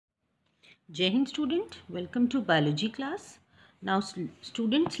Jai Hind student, welcome to biology class. Now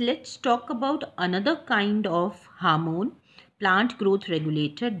students, let's talk about another kind of hormone, plant growth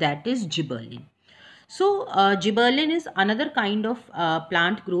regulator, that is gibberellin. So gibberellin is another kind of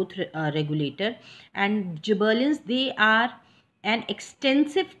plant growth regulator, and gibberellins, they are an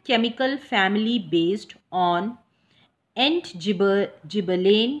extensive chemical family based on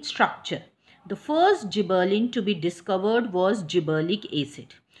gibberellin structure. The first gibberellin to be discovered was gibberellic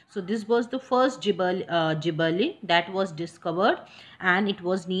acid. So this was the first gibberellin that was discovered, and it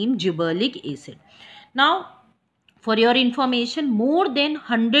was named gibberellic acid. Now, for your information, more than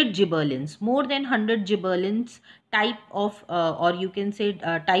 100 gibberellins type of or you can say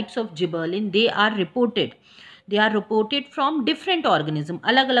types of gibberellin, they are reported from different organism,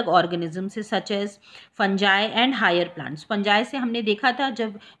 अलग अलग organism से, such as fungi and higher plants. fungi से हमने देखा था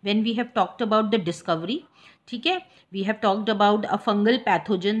जब when we have talked about the discovery, ठीक है, we have talked about a fungal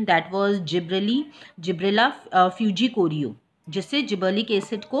pathogen that was Gibberella fujicorio, जिससे जिबर्लिक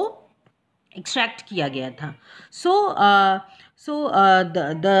एसिड को एक्सट्रैक्ट किया गया था.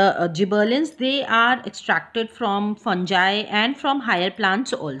 The gibberellins, they are extracted from fungi and from higher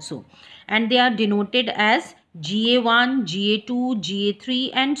plants also, and they are denoted as GA1, GA2, GA3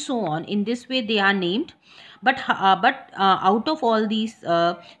 and so on. In this way they are named. But out of all these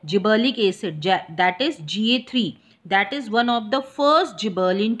gibberellic acid, that is GA3, that is one of the first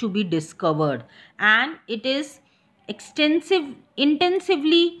gibberellin to be discovered, and it is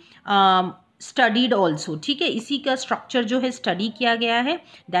intensively studied also. ठीक है, इसी का structure जो है study किया गया है,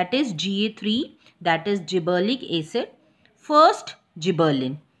 that is GA3, that is जिबर्लिक acid, first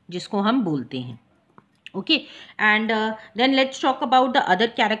जिबर्लिन जिसको हम बोलते हैं. Okay, and then let's talk about the other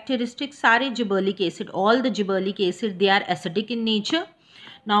characteristics. सारे जिबर्लिक acid, all the जिबर्लिक acid, they are acidic in nature.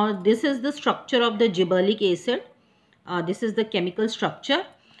 Now this is the structure of the जिबर्लिक acid. This is the chemical structure.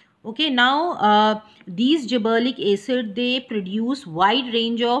 Okay, now these gibberellic acid, they produce wide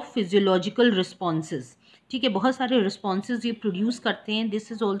range of physiological responses. ठीक है, बहुत सारे responses ये produce करते हैं.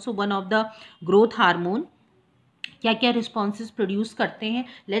 This is also one of the growth hormone. क्या क्या responses produce करते हैं?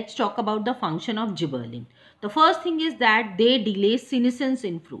 Let's talk about the function of gibberellin. The first thing is that they delay senescence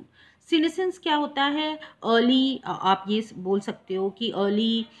in fruit. Senescence क्या होता है? अर्ली, आप ये बोल सकते हो कि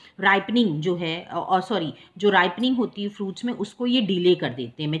अर्ली राइपनिंग जो है, और सॉरी, जो राइपनिंग होती है फ्रूट्स में, उसको ये डिले कर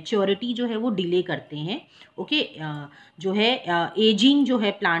देते हैं. मैच्योरिटी जो है वो डिले करते हैं. ओके, जो है एजिंग जो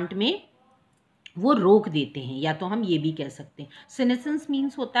है प्लांट में वो रोक देते हैं, या तो हम ये भी कह सकते हैं. सीनेसेंस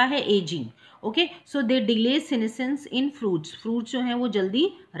मीन्स होता है एजिंग. ओके, सो दे डिले सीनेसेंस इन फ्रूट्स जो हैं वो जल्दी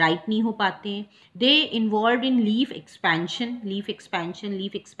राइप नहीं हो पाते हैं. They involve in leaf expends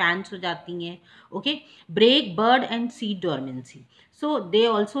हो जाती हैं. Okay, break bird and seed dormancy. So they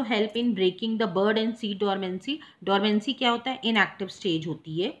also help in breaking the bird and seed dormancy. Dormancy क्या होता है? इनएक्टिव स्टेज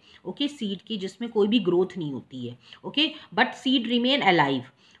होती है. ओके, सीड की जिसमें कोई भी ग्रोथ नहीं होती है. Okay, but seed remain alive.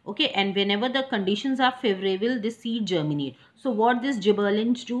 Okay, and whenever the conditions are favorable, this seed germinate. So what these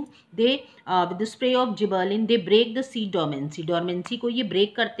gibberellins do, they with the spray of gibberellin, they break the seed dormancy को ये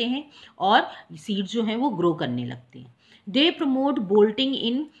break करते हैं और seeds जो हैं वो grow करने लगते हैं. They promote bolting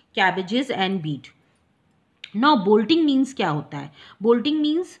in cabbages and beet. Now bolting means क्या होता है? Bolting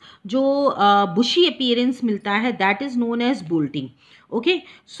means जो bushy appearance मिलता है, that is known as bolting. Okay,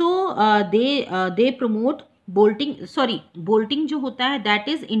 so they promote bolting जो होता है, दैट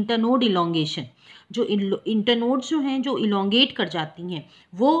इज इंटरनोड इलोंगेशन. जो इंटरनोड्स जो हैं जो इलोंगेट कर जाती हैं,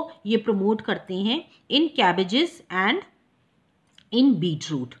 वो ये प्रमोट करते हैं इन cabbages and in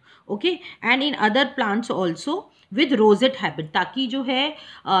beet root. Okay, and in other plants also with rosette habit, ताकि जो है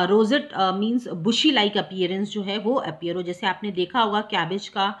रोजेट मीन्स बुशी लाइक अपीयरेंस जो है वो अपीयर हो. जैसे आपने देखा होगा कैबेज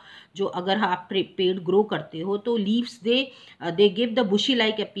का जो अगर आप पेड़ ग्रो करते हो तो leaves they give the bushy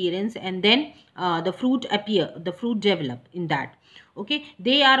like appearance, and then the fruit develop in that. Okay,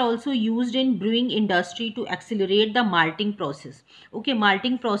 they are also used in brewing industry to accelerate the malting process. Okay,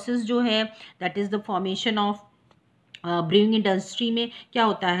 malting process जो है, that is the formation of brewing industry में क्या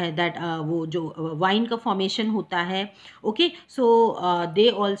होता है, that वो जो wine का formation होता है. Okay, so they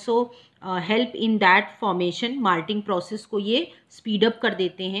also help in that formation. Malting process को ये स्पीड अप कर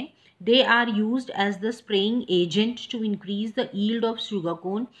देते हैं. They are used as the spraying agent to increase the yield of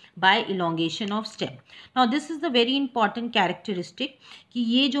sugarcane by elongation of stem. Now this is the very important characteristic कि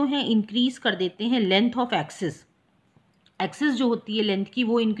ये जो है increase कर देते हैं length of axis जो होती है लेंथ की,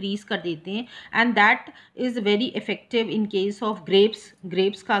 वो इंक्रीज कर देते हैं. And that is very effective in case of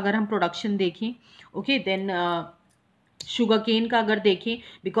grapes का अगर हम प्रोडक्शन देखें. ओके, देन शुगर केन का अगर देखें,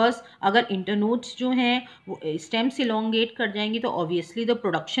 बिकॉज अगर इंटरनोड्स जो हैं वो स्टेम्स इलोंगेट कर जाएंगे तो obviously the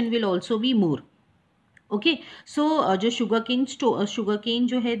production will also be more. Okay. सो जो शुगर केन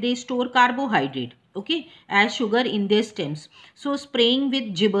जो है they store carbohydrate, okay, as sugar in their stems. So spraying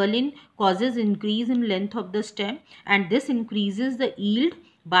with जिबर्लिन causes increase in length of the stem and this increases the yield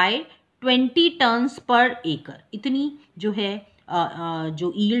by 20 tons per acre. इतनी जो है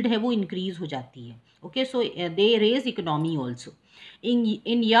जो yield है वो increase हो जाती है. Okay, so they raise economy also.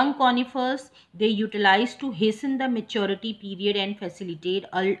 In young conifers, they utilize to hasten the maturity period and facilitate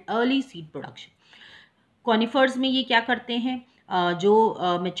early seed production. Conifers में ये क्या करते हैं, जो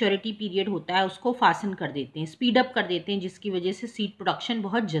मेच्योरिटी पीरियड होता है उसको फासन कर देते हैं, स्पीड अप कर देते हैं, जिसकी वजह से सीड प्रोडक्शन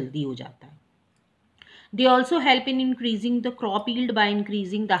बहुत जल्दी हो जाता है. They also help in increasing the crop yield by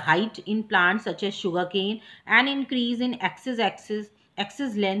increasing the height in plants such as sugarcane and increase in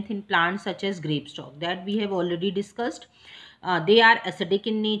axis length in plants such as grape stalk, that we have already discussed. They are acidic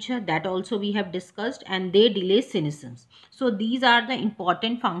in nature, that also we have discussed, and they delay senescence. So these are the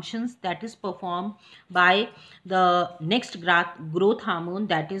important functions that is performed by the next growth hormone,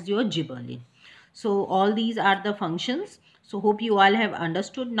 that is your gibberellin. So all these are the functions. So hope you all have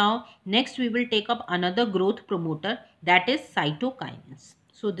understood. Now next we will take up another growth promoter, that is cytokinins.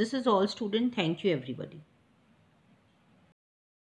 So this is all student. Thank you everybody.